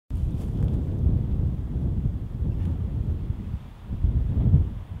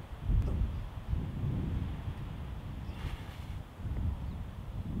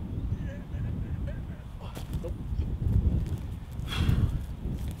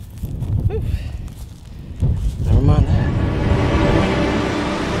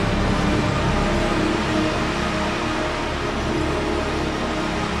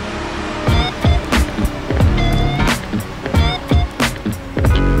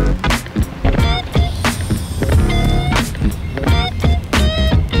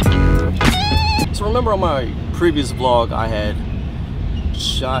remember on my previous vlog I had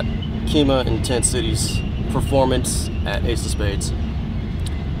shot Kima in Tent City's performance at Ace of Spades.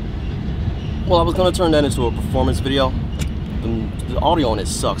 Well, I was going to turn that into a performance video. The audio on it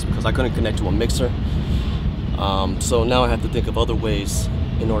sucks because I couldn't connect to a mixer. So now I have to think of other ways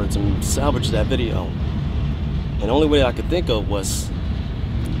in order to salvage that video. And the only way I could think of was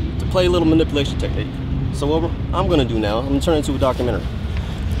to play a little manipulation technique. So what I'm going to do now, I'm going to turn it into a documentary.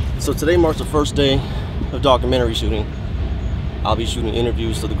 So today marks the first day of documentary shooting. I'll be shooting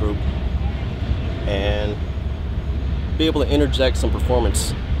interviews to the group and be able to interject some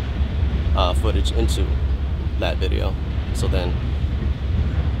performance footage into that video. So then,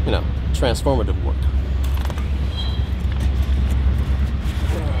 you know, transformative work.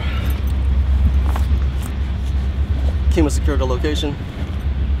 Kima secured the location.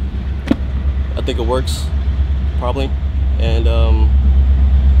 I think it works, probably. And I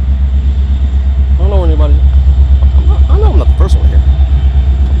don't know where anybody. I know I'm not the first one here.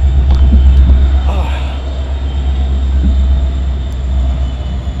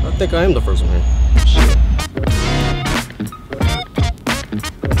 I think I am the first one here. Shit.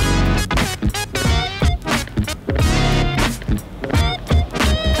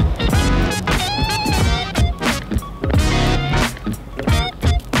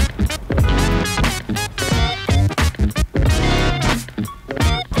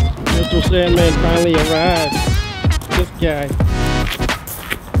 Mr. Sandman finally arrived. This guy.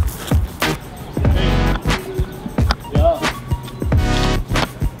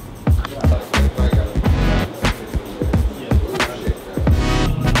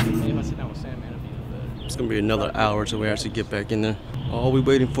 It's gonna be another hour till we actually get back in there. All we're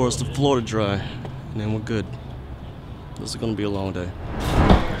waiting for is the floor to dry, and then we're good. This is gonna be a long day.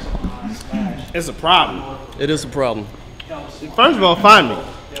 It's a problem. It is a problem. First of all, find me.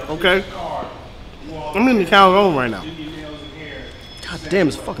 Okay? I'm in the count room right now. God damn,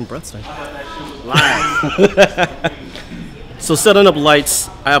 it's fucking breath stank. So setting up lights,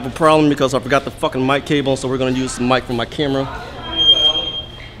 I have a problem because I forgot the fucking mic cable, so we're gonna use the mic from my camera.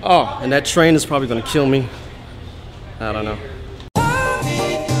 Oh, and that train is probably gonna kill me. I don't know.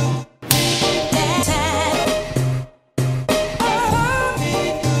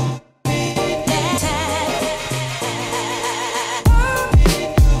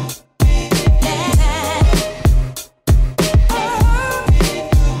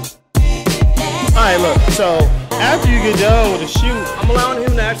 Alright, look, so after you get done with the shoot, I'm allowing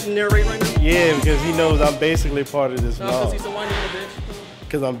him to actually narrate right now? yeah, because he knows I'm basically part of this No, because vlog. he's a whiny little bitch.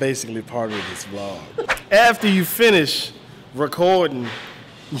 Because I'm basically part of this vlog. After you finish recording,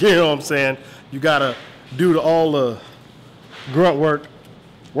 you know what I'm saying, you gotta do all the grunt work,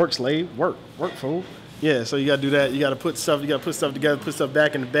 slave, work fool. Yeah, so you gotta do that. You gotta put stuff together, put stuff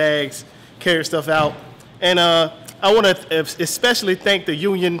back in the bags, carry stuff out. And I wanna especially thank the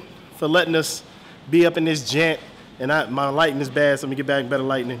union for letting us be up in this gent. And my lighting is bad, so let me get back better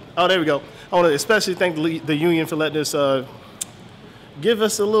lighting. Oh, there we go. I wanna especially thank the union for letting us give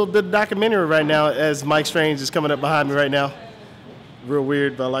us a little bit of documentary right now as Mike Strange is coming up behind me right now. Real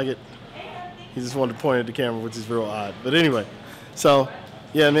weird, but I like it. He just wanted to point at the camera, which is real odd. But anyway, so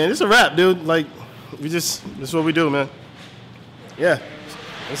yeah, man, it's a wrap, dude. Like, this is what we do, man. Yeah,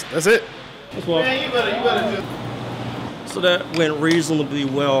 that's it. That's well. Man, you better do. So that went reasonably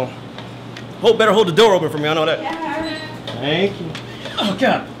well. Better hold the door open for me, I know that. Thank you. Oh,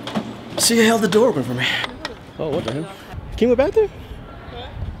 God. See, you held the door open for me. Oh, what the hell? Kima back there?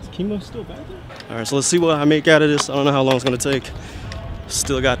 Is Kima still back there? All right, so let's see what I make out of this. I don't know how long it's gonna take.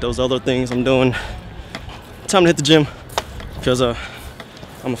 Still got those other things I'm doing. Time to hit the gym because I'm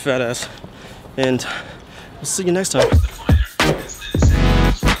a fat ass. And we'll see you next time.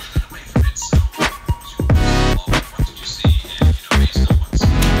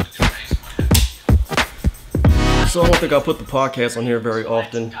 So I don't think I'll put the podcast on here very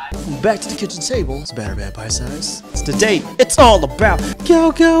often. Back to the kitchen table. It's Batter Bad Pie Size. It's the date. It's all about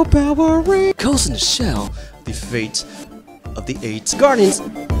Go Go Power Rangers. Ghost in the Shell. The fate of the 8 Guardians.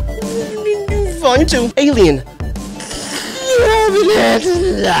 Volume 2. Alien.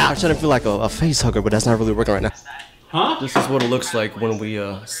 I'm trying to feel like a face hugger, but that's not really working right now. Huh? This is what it looks like when we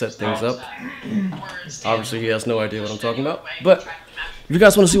set things up. Obviously, he has no idea what I'm talking about. But if you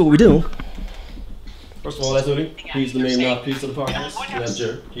guys want to see what we do, first of all, that's Udi. He's the main mouthpiece of the podcast. And that's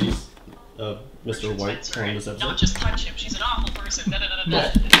Jared. He's Mr. White on this episode. Don't just touch him. She's an awful person.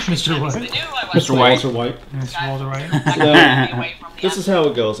 Mr. White. Mr. White. Mr. White. Mr. Walter White. Now, this is how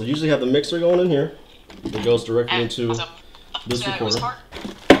it goes. I usually have the mixer going in here. It goes directly into this recorder.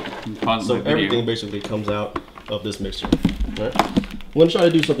 So everything basically comes out of this mixer. Right? I'm going to try to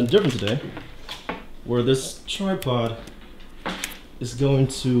do something different today. where this tripod is going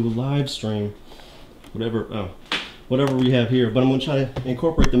to live stream whatever we have here, but I'm gonna try to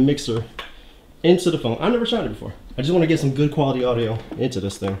incorporate the mixer into the phone. I've never tried it before. I just want to get some good quality audio into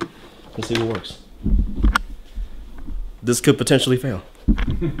this thing and see what works. This could potentially fail.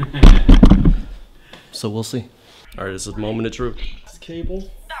 So we'll see. All right, this is the moment of truth. This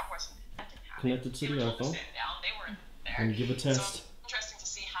cable connected to the iPhone. I'm gonna give a test.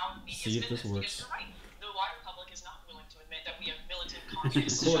 See if this works. The wider public is not willing to admit that we have militant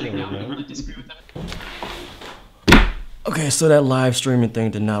conscience shutting down people that disagree with them. Okay, so that live streaming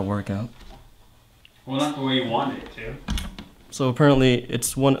thing did not work out. Well, not the way you wanted it to. So apparently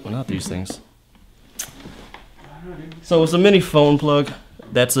it's one, well, not these things. So it's a mini phone plug.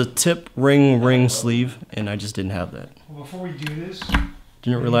 That's a tip ring sleeve, and I just didn't have that. Well, before we do this,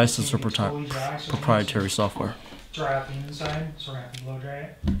 Didn't realize this was totally dry, so proprietary software. dry out the inside, so we're gonna have to blow dry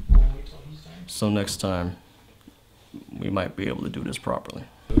it. We'll wait till he's done. So next time, we might be able to do this properly.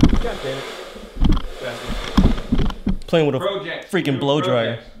 God damn it. Playing with a Project. freaking blow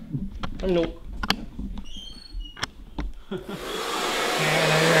dryer. I know. Yeah,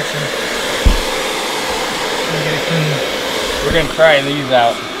 now you're actually gonna get it clean. We're gonna try these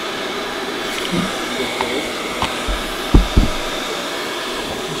out.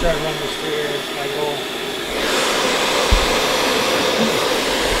 I'm trying to run this straight edge, my goal.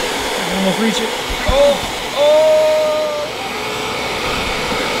 Almost reach it.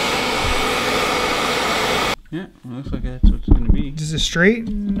 Yeah, well, looks like that's what it's gonna be. Is it straight?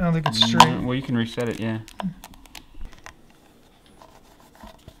 I don't think it's straight. Well, you can reset it, yeah.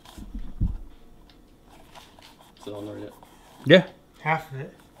 Is it on there yet? Yeah, Half of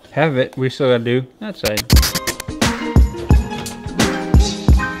it. have it. We still gotta do that side.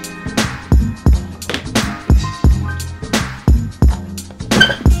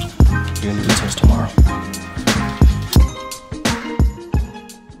 You're gonna do the test tomorrow.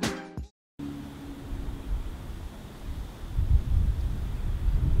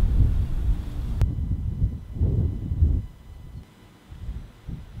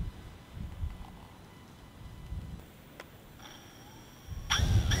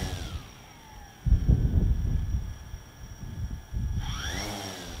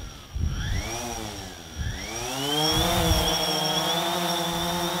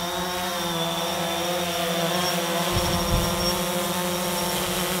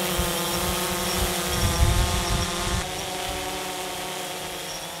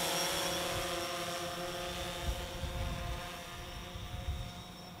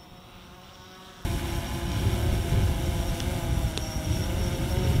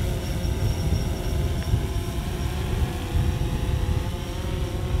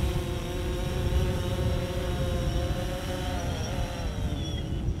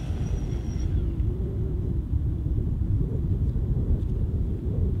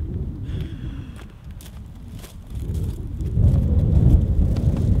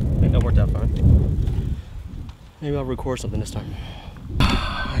 Maybe I'll record something this time.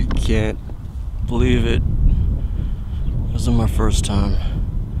 I can't believe it. This is my first time.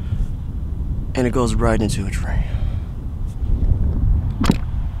 And it goes right into a tree.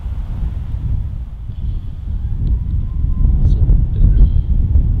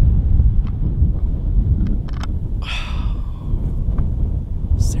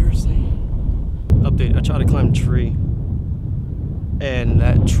 Seriously? Update, I tried to climb a tree. And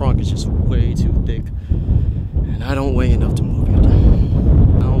that trunk is just way too thick. And I don't weigh enough to move it.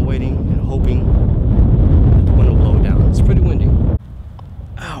 Now I'm waiting and hoping that the wind will blow it down. It's pretty windy.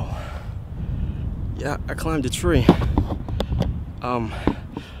 Ow. Yeah, I climbed a tree.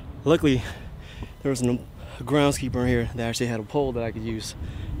 Luckily, there was a groundskeeper in here that actually had a pole that I could use.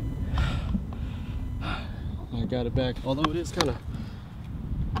 I got it back, although it is kind of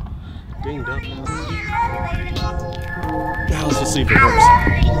dinged up. Now let's just see if it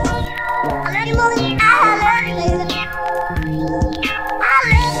works.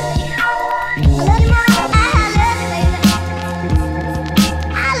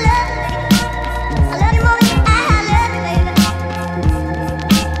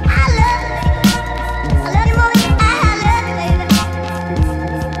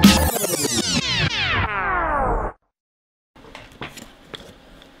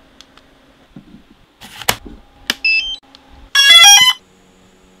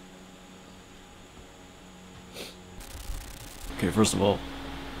 Okay, first of all,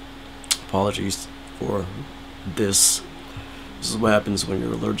 apologies for this. This is what happens when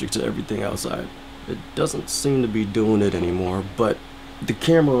you're allergic to everything outside. It doesn't seem to be doing it anymore, but the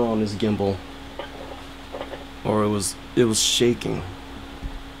camera on this gimbal, or it was shaking.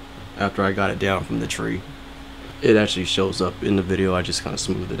 after I got it down from the tree. It actually shows up in the video. I just kind of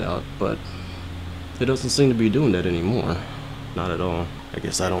smoothed it out, but it doesn't seem to be doing that anymore. Not at all. I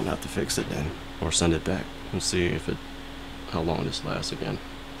guess I don't have to fix it then, or send it back and see if how long this lasts again.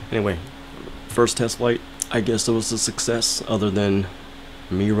 Anyway, first test flight, I guess it was a success other than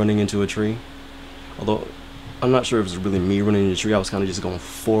me running into a tree. Although I'm not sure if it was really me running into a tree. I was kind of just going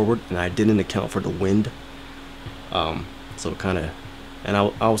forward and I didn't account for the wind. So kind of, and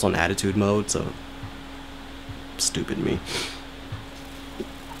I was on attitude mode, so stupid me.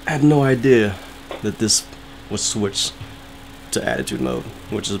 I had no idea that this was switched to attitude mode,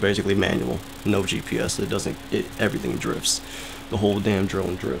 which is basically manual, no GPS. Everything drifts. The whole damn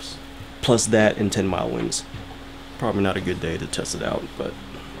drone drifts. Plus that and 10-mile winds. Probably not a good day to test it out, but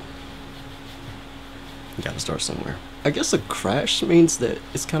you gotta start somewhere. I guess a crash means that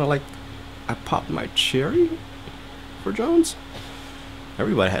it's kind of like I popped my cherry for drones.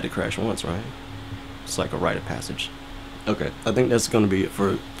 Everybody had to crash once, right? It's like a rite of passage. Okay, I think that's gonna be it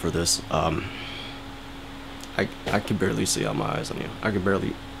for this. I can barely see out my eyes on you. I can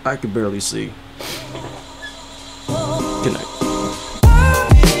barely see. Good night.